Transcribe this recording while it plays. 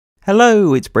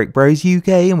Hello, it's Brick Bros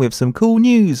UK and we have some cool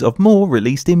news of more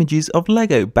released images of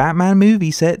LEGO Batman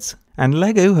movie sets. And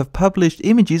LEGO have published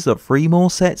images of 3 more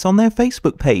sets on their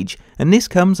Facebook page, and this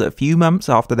comes a few months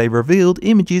after they revealed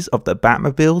images of the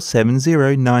Batmobile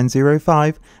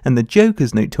 70905 and the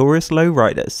Joker's Notorious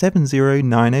Lowrider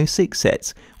 70906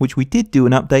 sets, which we did do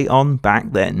an update on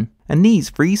back then. And these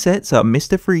 3 sets are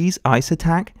Mr. Freeze Ice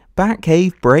Attack,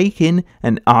 Batcave Break-In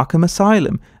and Arkham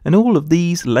Asylum, and all of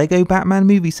these LEGO Batman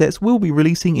movie sets will be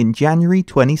releasing in January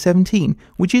 2017,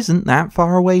 which isn't that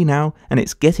far away now, and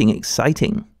it's getting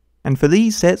exciting. And for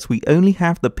these sets we only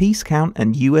have the piece count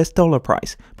and US dollar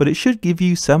price, but it should give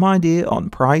you some idea on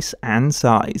price and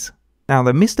size. Now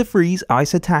the Mr. Freeze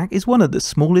Ice Attack is one of the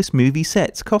smallest movie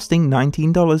sets, costing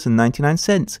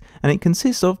 $19.99, and it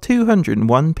consists of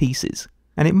 201 pieces.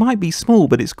 And it might be small,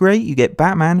 but it's great. You get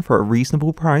Batman for a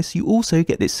reasonable price. You also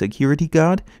get this security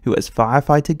guard who has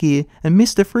firefighter gear, and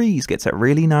Mr. Freeze gets a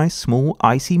really nice small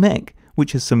icy mech,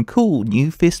 which has some cool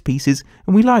new fist pieces,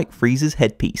 and we like Freeze's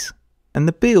headpiece. And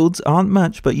the builds aren't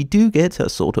much, but you do get a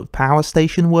sort of power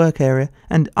station work area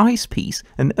and ice piece,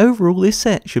 and overall this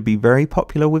set should be very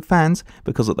popular with fans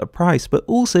because of the price, but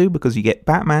also because you get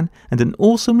Batman and an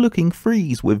awesome looking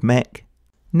Freeze with mech.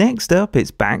 Next up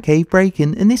it's Batcave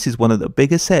Break-In, and this is one of the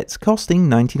bigger sets, costing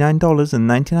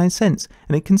 $99.99,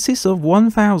 and it consists of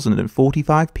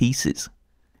 1,045 pieces.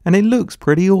 And it looks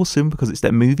pretty awesome because it's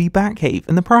their movie Batcave,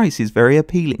 and the price is very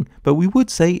appealing, but we would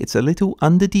say it's a little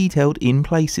under-detailed in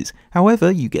places.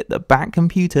 However, you get the Bat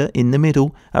computer in the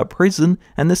middle, a prison,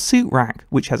 and the suit rack,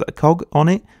 which has a cog on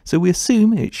it, so we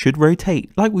assume it should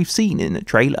rotate, like we've seen in the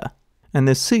trailer. And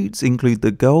the suits include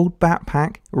the Gold Bat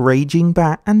Pack, Raging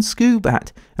Bat and Scoo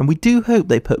Bat, and we do hope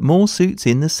they put more suits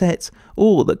in the sets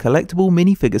or the collectible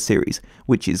minifigure series,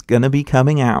 which is gonna be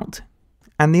coming out.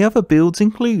 And the other builds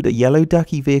include a yellow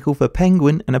ducky vehicle for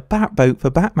Penguin and a bat boat for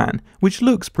Batman, which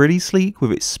looks pretty sleek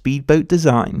with its speedboat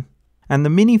design. And the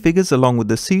minifigures along with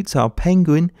the suits are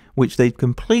Penguin, which they've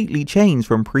completely changed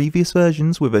from previous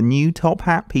versions with a new top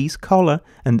hat piece, collar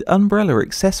and umbrella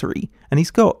accessory, and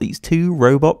he's got these 2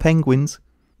 robot penguins.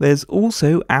 There's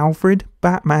also Alfred,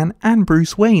 Batman and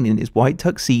Bruce Wayne in his white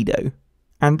tuxedo.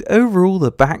 And overall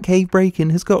the Batcave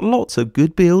Break-In has got lots of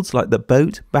good builds like the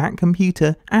boat, Bat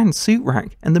computer and suit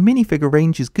rack, and the minifigure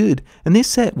range is good, and this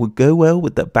set would go well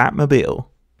with the Batmobile.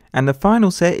 And the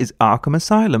final set is Arkham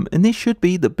Asylum, and this should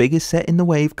be the biggest set in the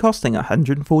wave, costing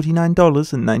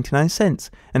 $149.99,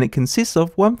 and it consists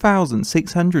of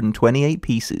 1,628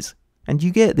 pieces. And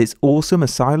you get this awesome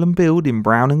asylum build in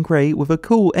brown and grey with a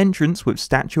cool entrance with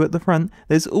statue at the front.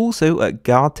 There's also a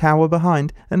guard tower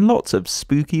behind and lots of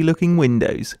spooky looking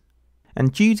windows.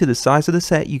 And due to the size of the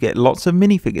set you get lots of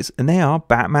minifigures, and they are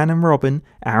Batman and Robin,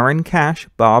 Aaron Cash,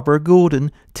 Barbara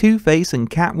Gordon, Two-Face and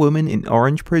Catwoman in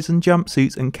orange prison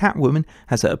jumpsuits, and Catwoman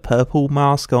has her purple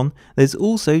mask on. There's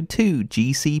also 2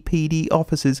 GCPD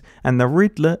officers and the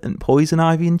Riddler and Poison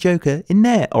Ivy and Joker in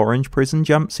their orange prison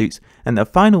jumpsuits, and the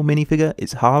final minifigure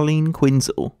is Harleen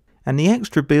Quinzel. And the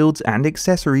extra builds and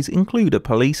accessories include a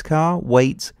police car,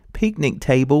 weights, picnic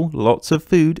table, lots of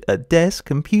food, a desk,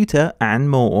 computer and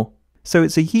more. So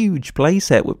it's a huge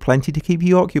playset with plenty to keep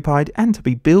you occupied and to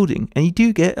be building, and you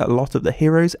do get a lot of the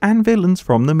heroes and villains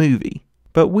from the movie.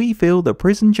 But we feel the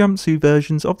prison jumpsuit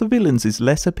versions of the villains is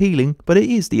less appealing, but it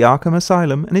is the Arkham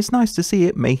Asylum and it's nice to see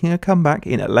it making a comeback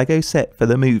in a LEGO set for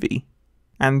the movie.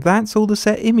 And that's all the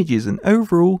set images, and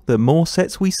overall the more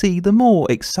sets we see the more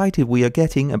excited we are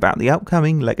getting about the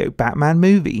upcoming LEGO Batman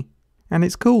movie. And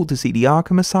it's cool to see the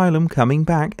Arkham Asylum coming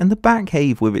back and the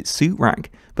Batcave with its suit rack,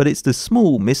 but it's the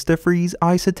small Mr. Freeze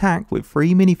Ice Attack with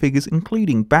 3 minifigures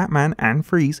including Batman and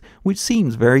Freeze, which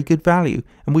seems very good value,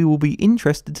 and we will be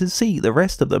interested to see the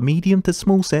rest of the medium to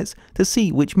small sets to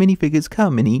see which minifigures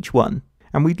come in each one.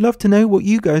 And we'd love to know what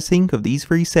you guys think of these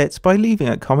 3 sets by leaving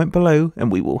a comment below,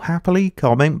 and we will happily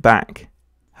comment back.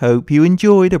 Hope you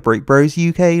enjoyed a Brick Bros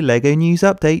UK LEGO news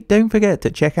update. Don't forget to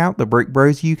check out the Brick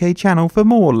Bros UK channel for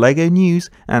more LEGO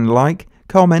news, and like,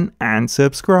 comment and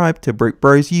subscribe to Brick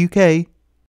Bros UK.